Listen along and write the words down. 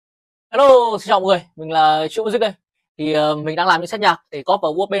Hello, xin chào mọi người, mình là Triệu Muzik đây. Mình đang làm những set nhạc để cóp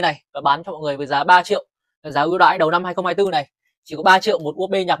vào USB này và bán cho mọi người với giá 3 triệu. Giá ưu đãi đầu năm 2024 này, chỉ có 3 triệu một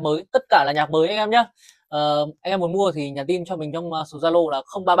USB nhạc mới, tất cả là nhạc mới anh em nhé. Anh em muốn mua thì nhắn tin cho mình trong số Zalo là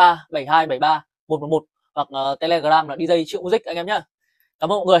 033 7273 111 hoặc Telegram là DJ Triệu Muzik anh em nhé.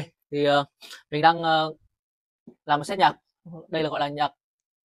 Cảm ơn mọi người. Mình đang làm một set nhạc, đây là gọi là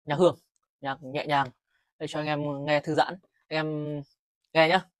nhạc hưởng, nhạc nhẹ nhàng để cho anh em nghe thư giãn, anh em nghe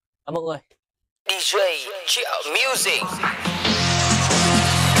nhé. Cảm ơn mọi người. DJ Chiieumusics.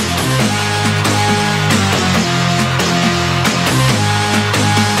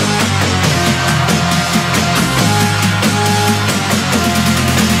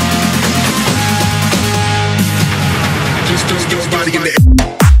 Just throw your body in the air.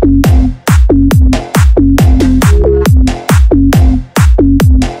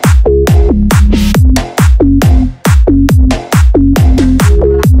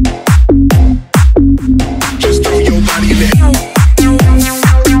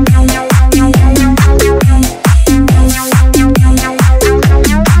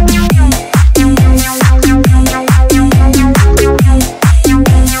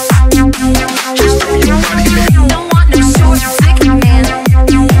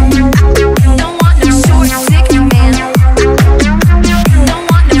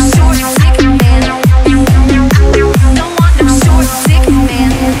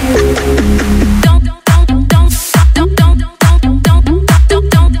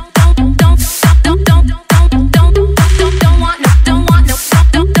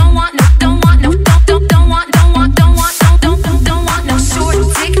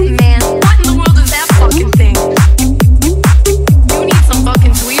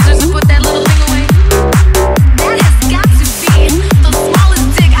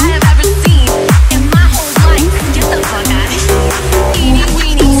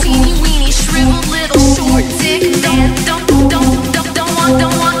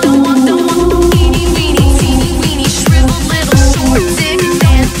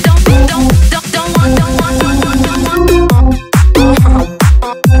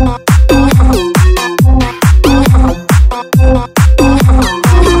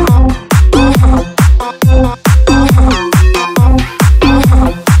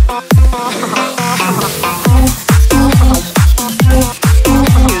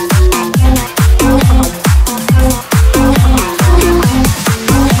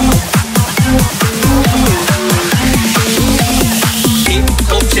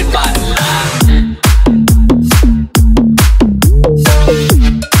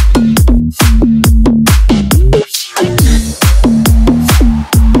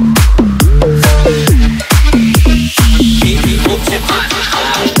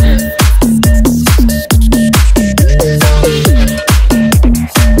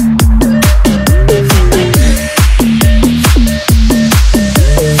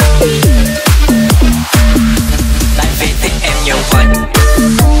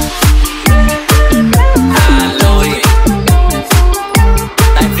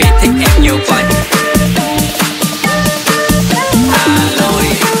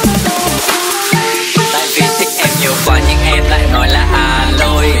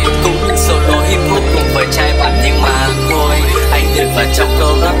 Trong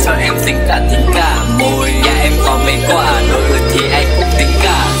câu rap cho em tính cả môi. Nhà em có mấy quả nổi thì anh cũng tính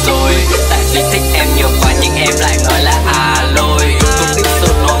cả rồi. Tại vì thích em nhiều quá nhưng em lại nói là lôi. Cũng thích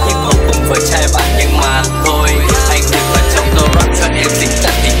solo hip hop cùng với trai bạn nhưng mà thôi. Anh thích vào trong câu rap cho em tính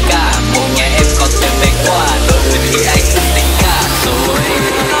cả môi. Nhà em có thêm mấy quả nổi thì anh cũng tính cả rồi.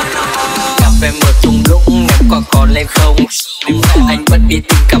 Cà phê mở thung lũng em có lên không? Anh vẫn đi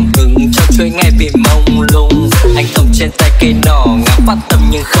tìm cảm hứng cho chuỗi ngày bị mông lung. Anh cầm trên tay cây nỏ ngắm phát tâm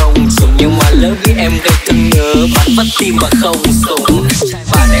nhưng không dùng. Nhưng mà lỡ biết em gây thương nhớ bắn mất tim mà không súng.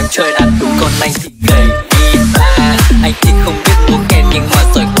 Bạn em chơi đàn đúng còn anh thì gầy guitar. Anh thì không biết múa kèn nhưng mà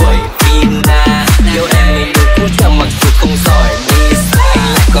giỏi quẩy vina. Yêu em mình đôi phút cho mặc dù không giỏi Lisa.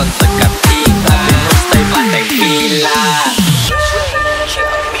 Anh lại còn giỏi cả guitar. Bên homestay và thành villa.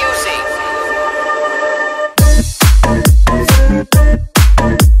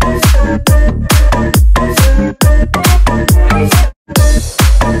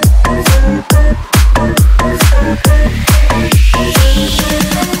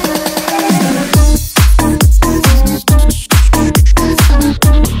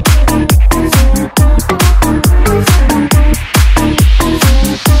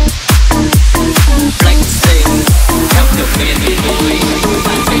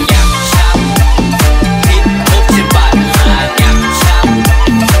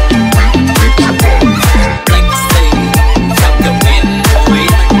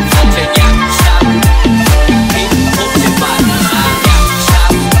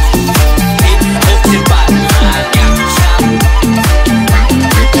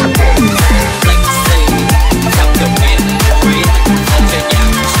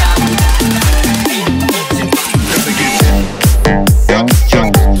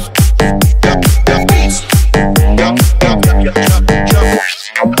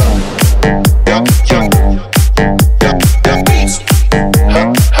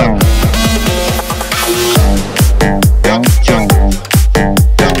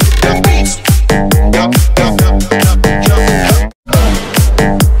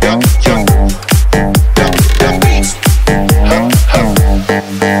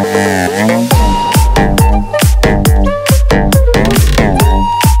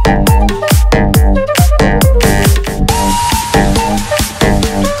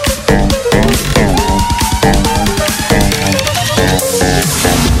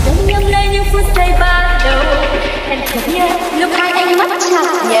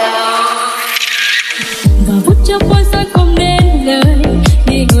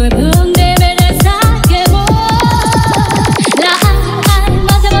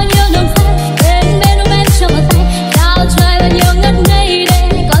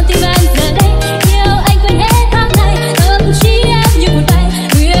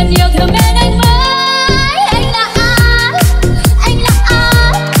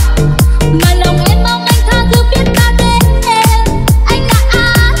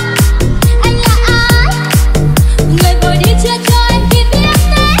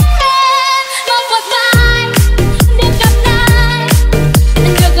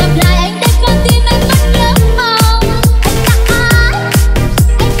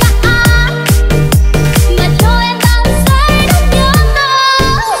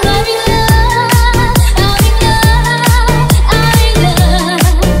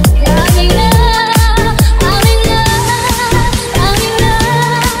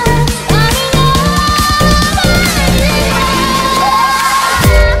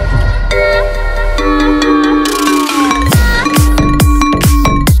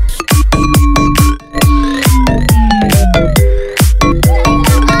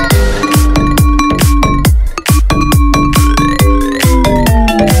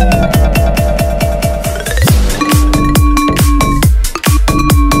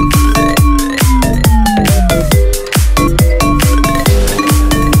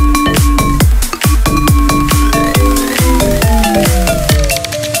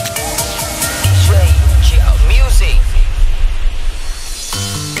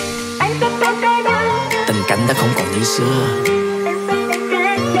 Tình cảnh đã không còn như xưa,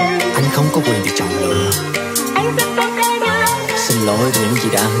 anh không có quyền bị chọn lựa. Xin lỗi vì những gì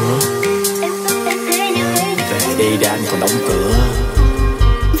đã hứa, về đi để anh còn đóng cửa.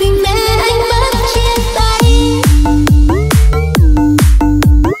 Vì mẹ anh bắt chia tay.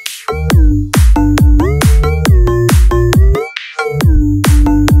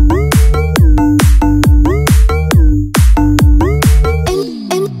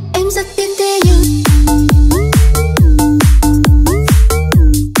 Em rất tiếc thế nhưng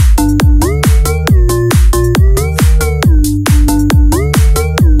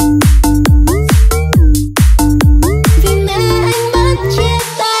vì mẹ anh bắt chia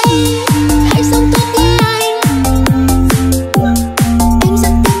tay. Hãy sống tốt như anh. Em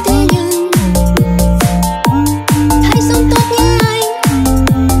rất tiếc thế nhưng hãy sống tốt như anh.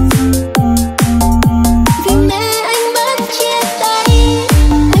 Vì mẹ anh bắt chia tay.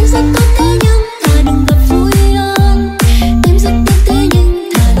 Anh rất tốt thế nhưng thà đừng gặp vui hơn. Em rất tiếc thế nhưng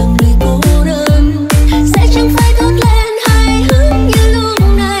thà đừng người cô đơn. Sẽ chẳng phải thốt lên hài hước như lúc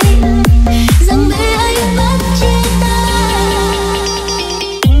này rằng mẹ anh bắt chia tay.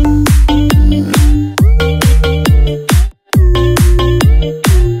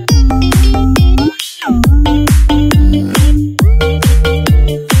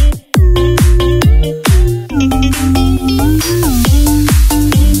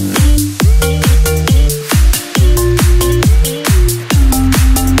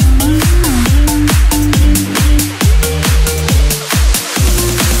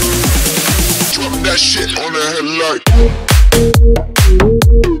 Drop that shit on the headlight.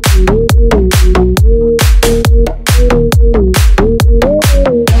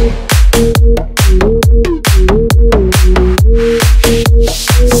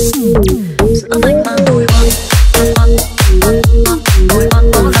 Giữa anh mang đôi băng đôi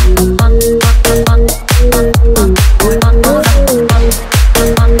băng có lặng băng băng băng băng đôi băng có lặng băng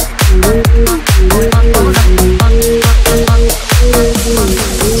băng băng đôi băng có lặng băng băng băng.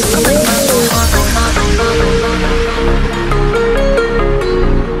 Giữa anh mang đôi hoa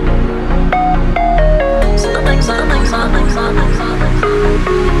giữa anh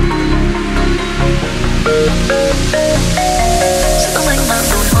Giữa anh mang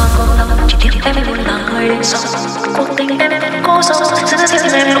đôi hoa có lắm, chỉ tiếc em muốn là người đến sau. Cuộc tình em cố dấu, giữ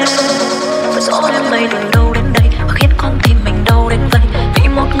riêng em lúc sống. Với gió đêm mây từ đâu đến đây, và khiến con tim mình đau đến vậy. Vì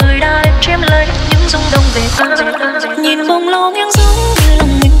một người đã đến chiếm lấy những rung động về ta. Nhìn bông lo nghiêng giống như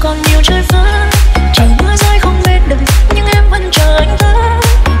lòng mình còn nhiều chơi vơi. Trời mưa rơi không bên đời, nhưng em vẫn chờ anh tới.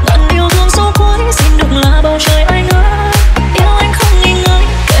 Ngàn yêu thương số cuối, xin đừng là bầu trời anh ơi. Yêu anh không nghi ngơi,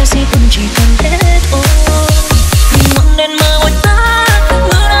 kẻ gì từng chỉ cần thế thôi. Ngọn đèn mờ ngoài ta,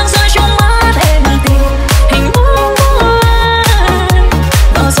 mưa đang rơi trong mắt em tìm hình bóng của anh.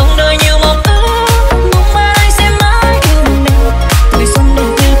 Vào dòng đời nhiều mộng ước, mong mai anh sẽ mãi yêu mình. Tuổi xuân đến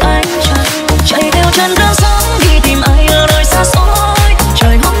tìm anh chạy theo chân cơn sóng đi tìm ai ở nơi xa xôi.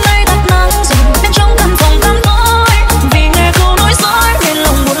 Trời hôm nay tắt nắng rồi nên trong căn phòng tăm tối. Vì nghe câu nói dối nên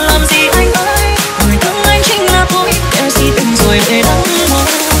lòng buồn làm gì anh ơi. Người thương anh chính là tôi, kẻ gì từng rồi để đắng môi.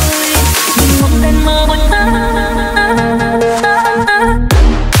 Ngọn đèn mờ ngoài ta.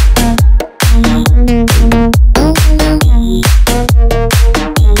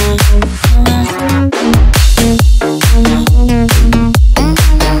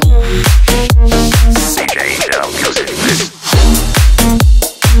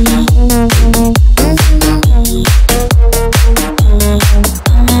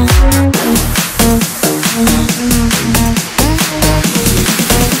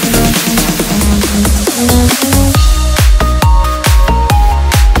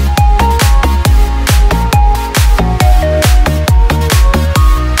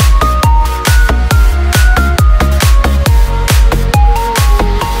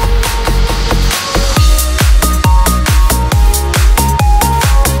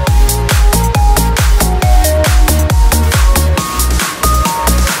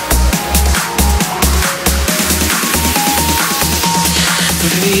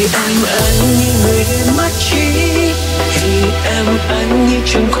 Vì em anh như người đến mất trí, vì em anh như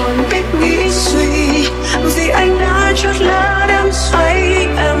chẳng còn biết nghĩ suy, vì anh đã chót lá đắm say,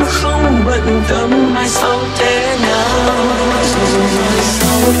 em không bận tâm mai sau thế nào. Dù mai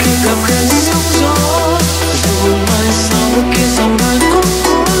sau khi gặp gỡ sóng gió, dù mai sau khi dòng đời cũng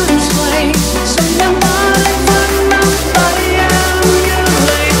cuốn xoay, rồi em đã lại vẫn nắm tay em như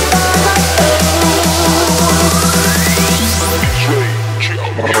lời ta bắt đầu.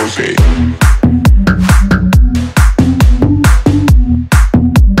 Rosé.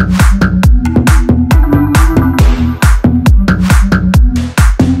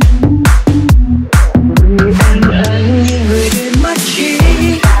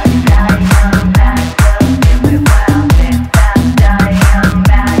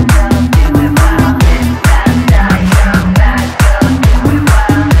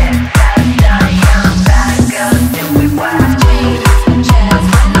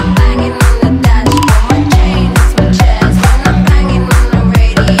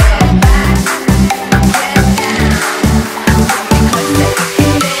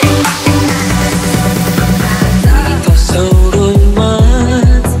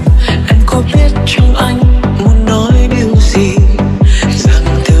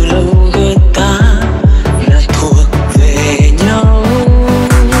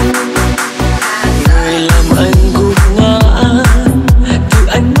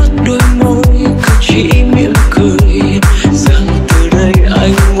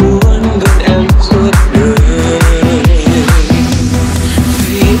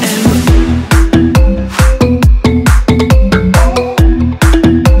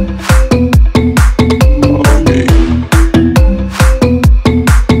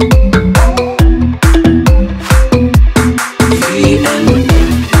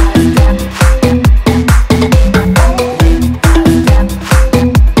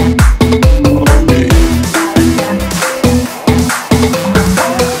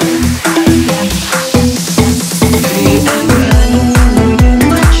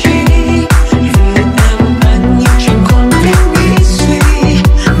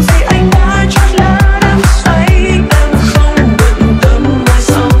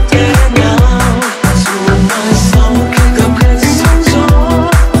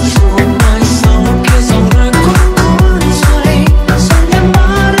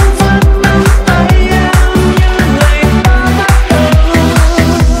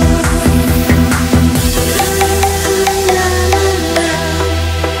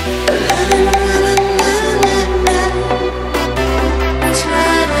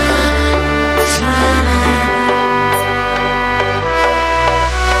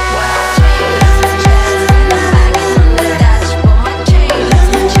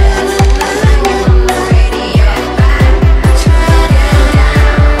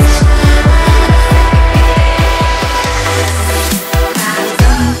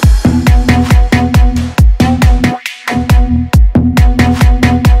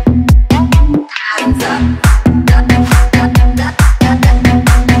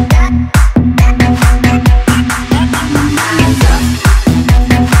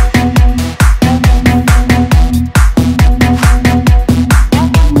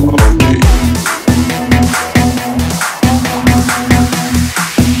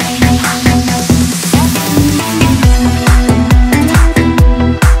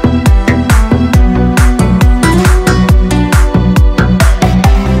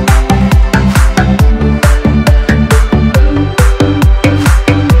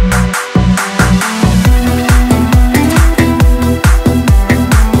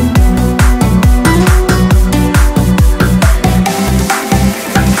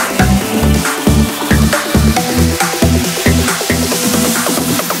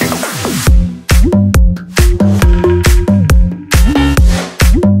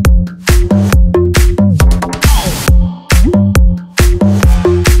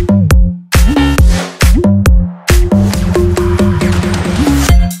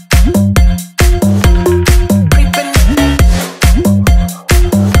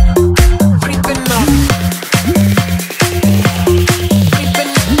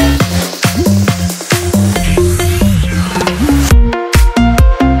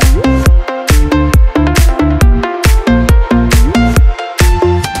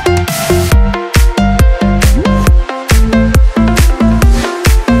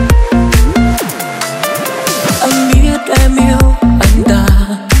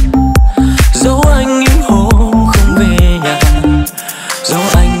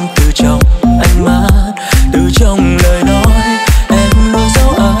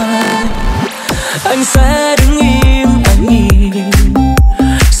 anh sẽ đứng im, anh nhìn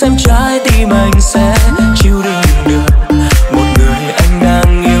xem trái tim anh sẽ chịu đựng được một người anh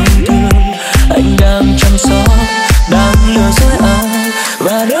đang yêu thương, anh đang chăm sóc, đang lừa dối anh.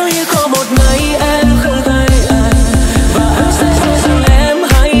 Và nếu như có một ngày em không thấy anh, và anh sẽ nói rằng em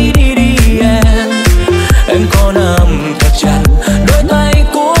hãy đi đi em có nắm thật chặt đôi tay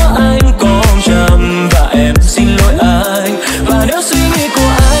của anh có chậm, và em xin lỗi anh. Và nếu suy nghĩ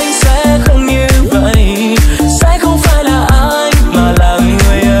của anh sẽ không như vậy, sẽ không phải là anh mà là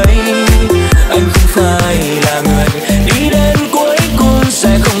người ấy. Anh không phải là người đi đến cuối cùng,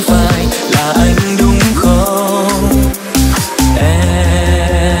 sẽ không phải là anh đúng không em.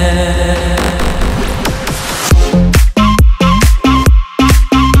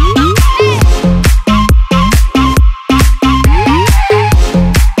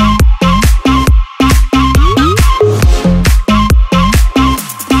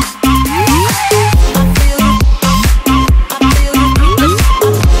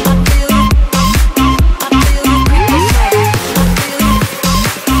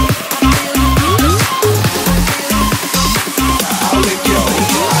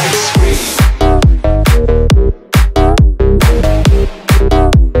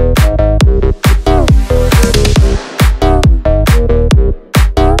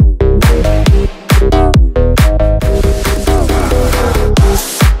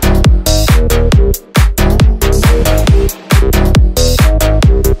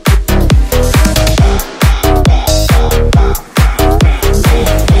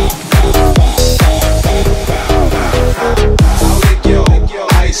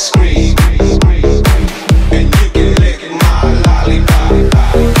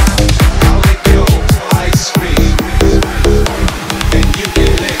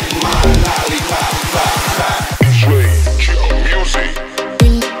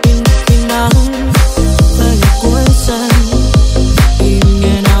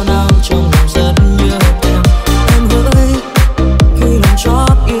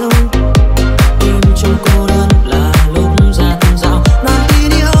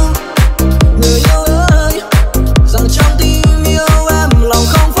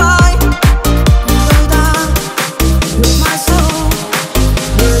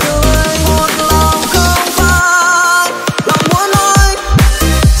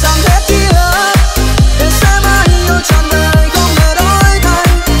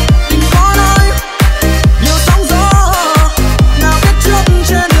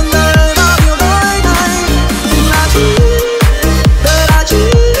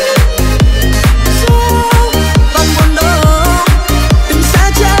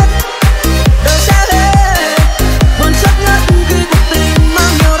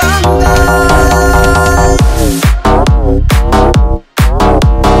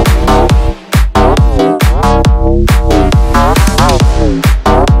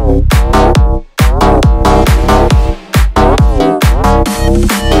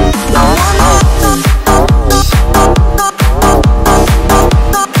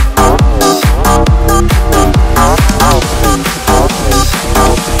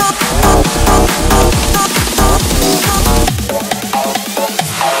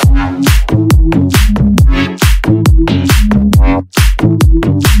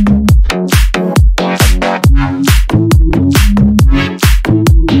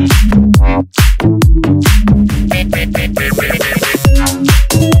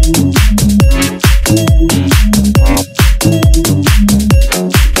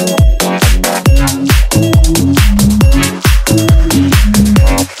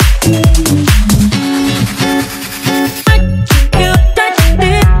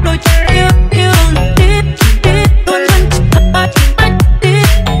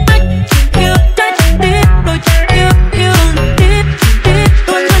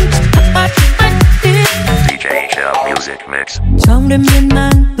 Trong đêm miên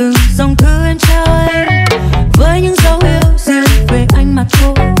man từng dòng thư em trao anh, với những dấu hiệu riêng về anh mà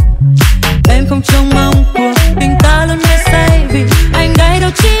thôi. Em không trông mong cuộc tình ta luôn mê say, vì anh đây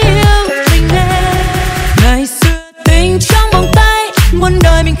đâu chỉ yêu mình em. Ngày xưa tình trong vòng tay, muôn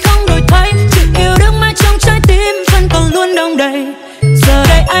đời mình không đổi thay, chữ yêu đương mãi trong trái tim vẫn còn luôn đong đầy. Giờ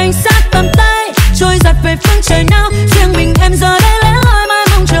đây anh sát tầm tay, trôi giặt về phương trời nào, riêng mình em giờ đây lẻ loi mãi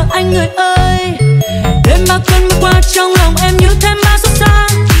mong chờ anh người ơi. Đêm bao cơn mưa qua trong lòng em như thêm bao xót xa,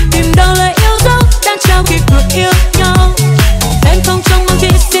 tìm đâu lời yêu dấu đang trao khi vừa yêu nhau. Em không trông mong chỉ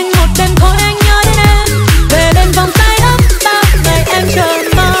xin một đêm thôi anh nhớ đến em, về bên vòng tay ấm bao ngày em chờ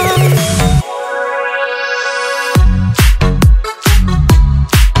mong.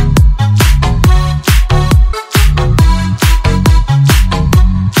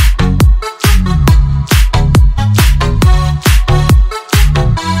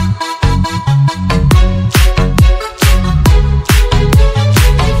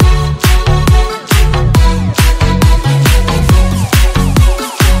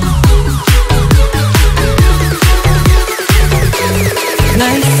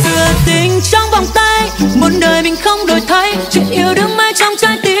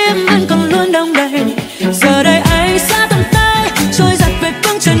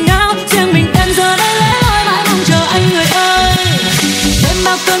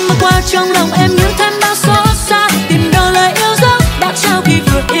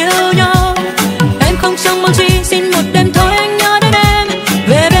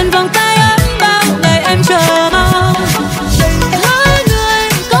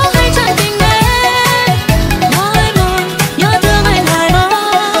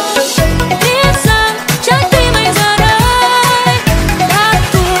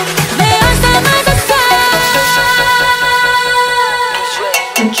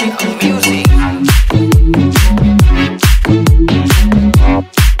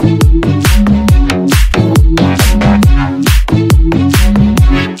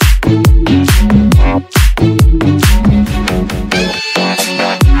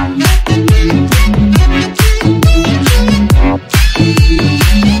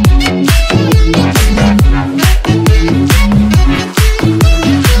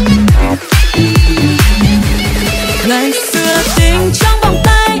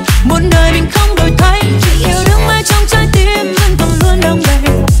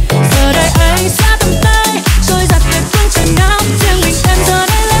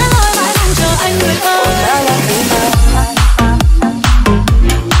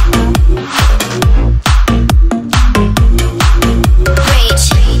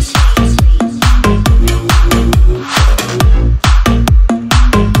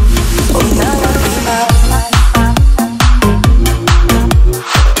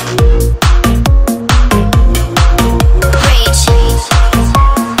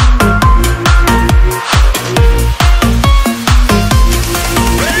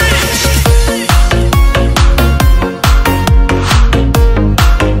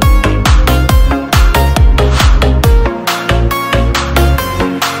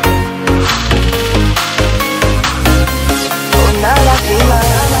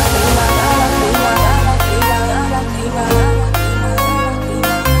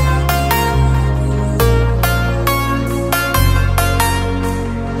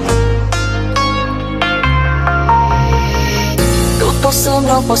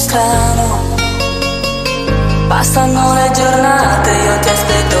 troppo strano. Passano le giornate, io ti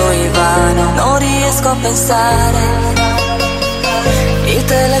aspetto invano. Non riesco a pensare. Il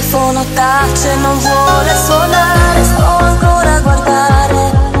telefono tace, non vuole suonare. Sto ancora a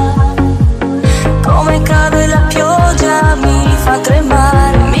guardare come cade la pioggia, mi fa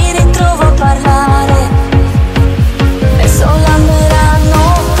tremare. Mi ritrovo a parlare e solo la mera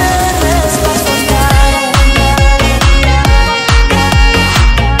notte riesco a ascoltare.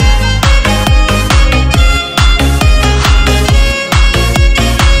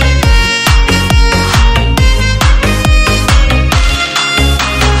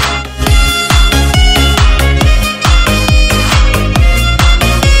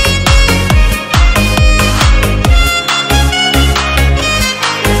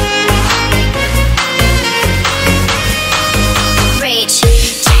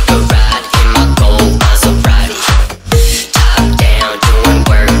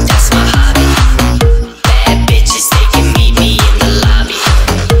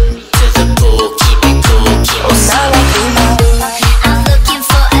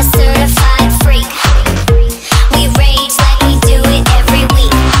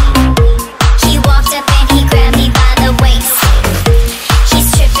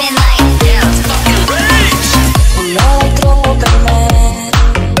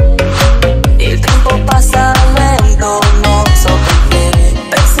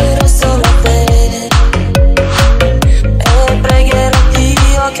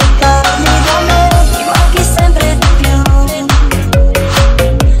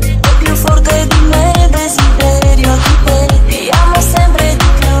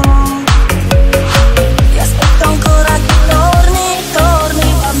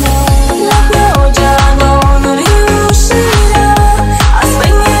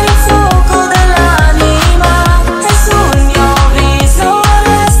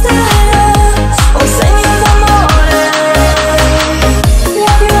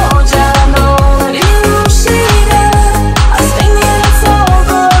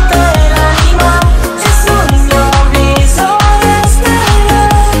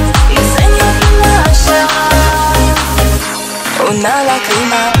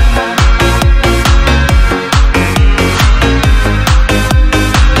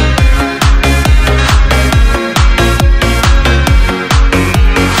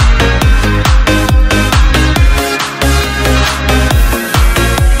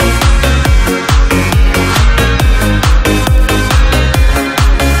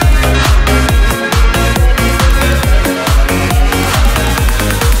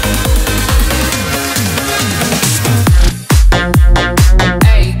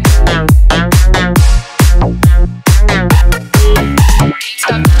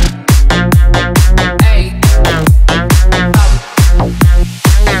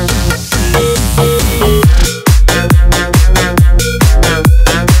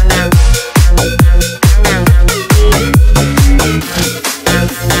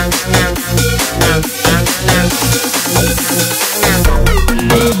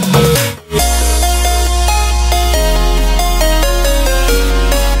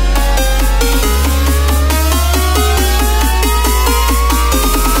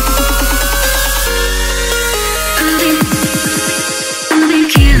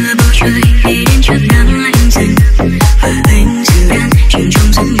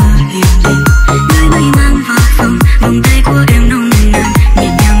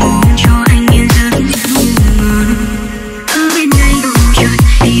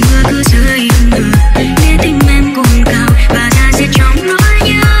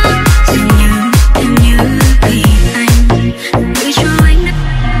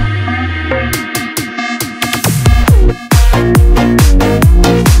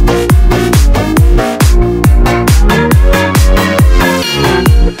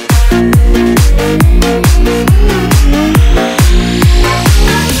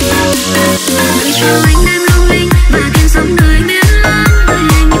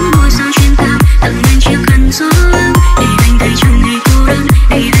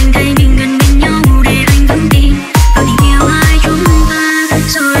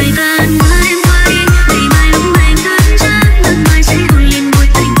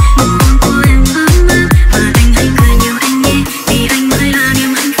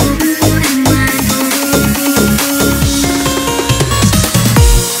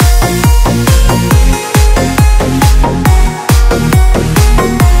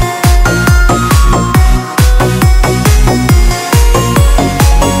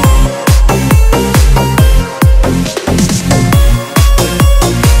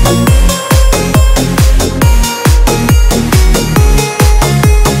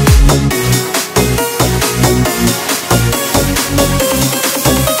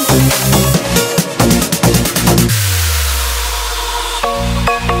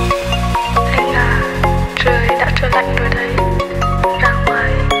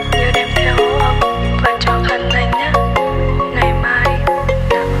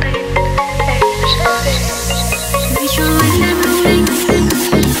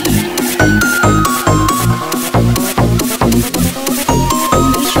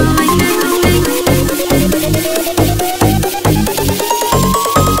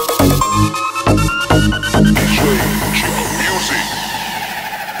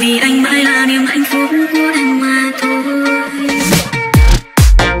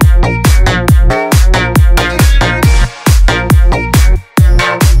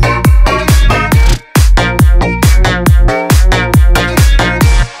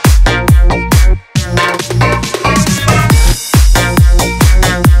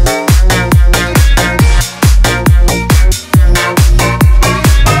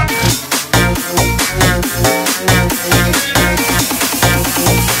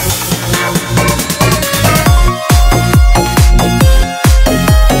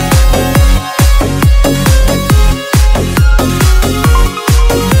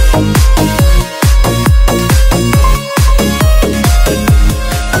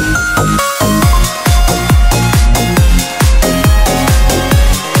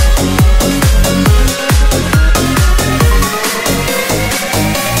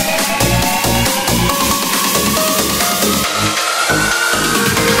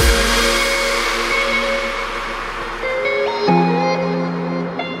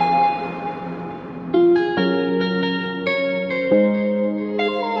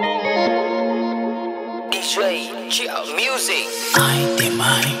 music. Ai tìm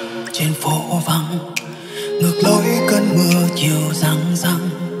ai trên phố vắng, ngược lối cơn mưa chiều răng răng.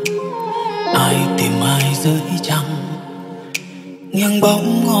 Ai tìm ai dưới trăng, nghiêng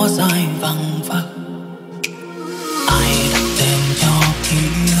bóng ngó dài vắng vắng. Ai đặt tên cho ký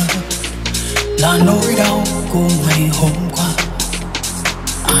ức là nỗi đau của ngày hôm qua.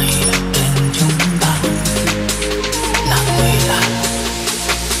 Ai đặt tên chúng ta là người lạ.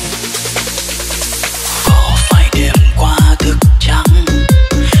 Có phải đêm qua thức trắng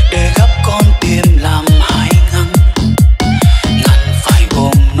để gấp con tim làm hai ngăn, ngăn phải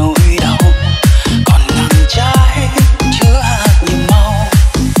ôm nỗi đau, còn ngăn trái chứa hạt nhiệm màu.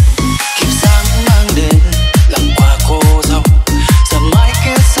 Kịp sáng mang đến lặng qua cô dâu, giờ mai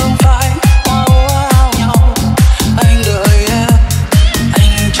kia sương phai hoa áo nhau. Anh đợi em,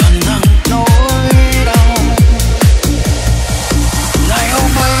 anh tròn nắng nỗi đau. Ngày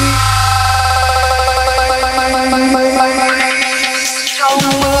hôm ấy trong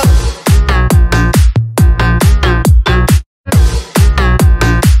mưa.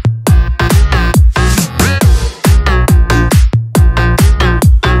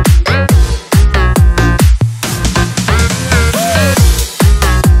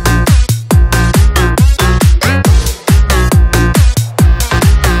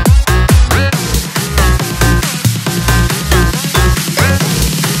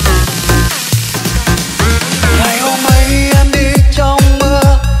 Ngày hôm ấy em đi trong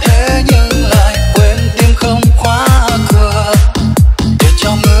mưa, thế nhưng lại quên tim không khóa cửa. Để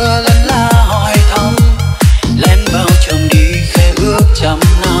cho mưa lân la hỏi thăm, len vào chồng đi khẽ ước trăm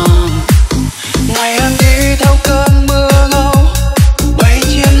năm. Ngày em đi theo cơn mưa ngâu, bầy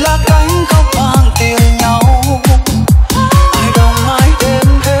chim lá cánh khóc vang tiếng nhau. Ai đông ai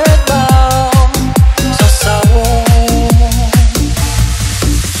đêm hết bao giọt sâu.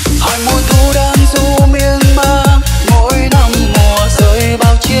 Hỏi mùa thu đang du miên man, mỗi năm mùa rơi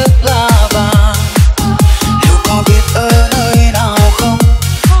bao chiếc lá vàng. Liệu có biết ở nơi nào không,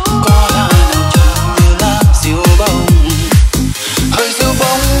 có lá nào trông như lá diều bông. Hơi diều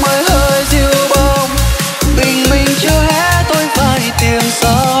bông ơi hơi diều bông, bình minh chưa hé tôi phải tìm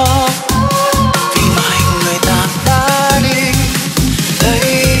gió. Vì mai người ta đã đi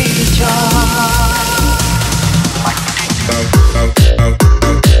lấy chồng.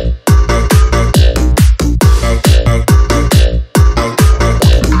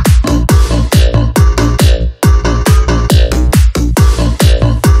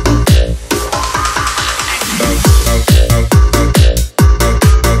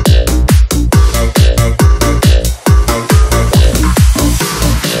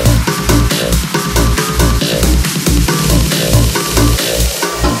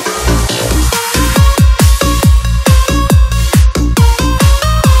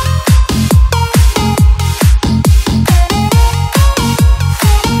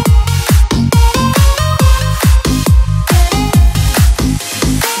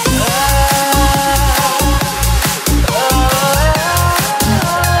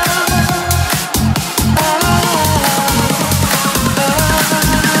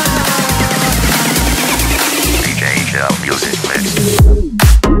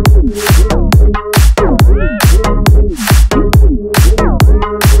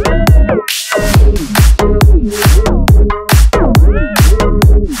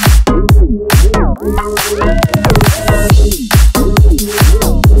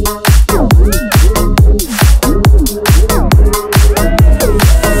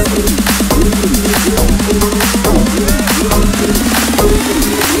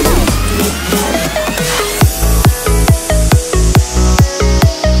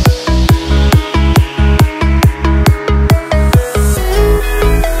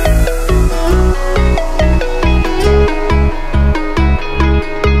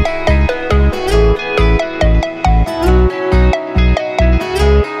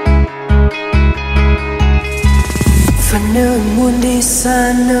 Phần nơi muốn đi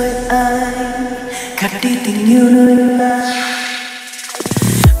xa nơi ai, gạt đi tình yêu nơi ai.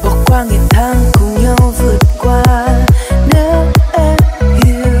 Bỏ qua ngày tháng cùng nhau vượt qua,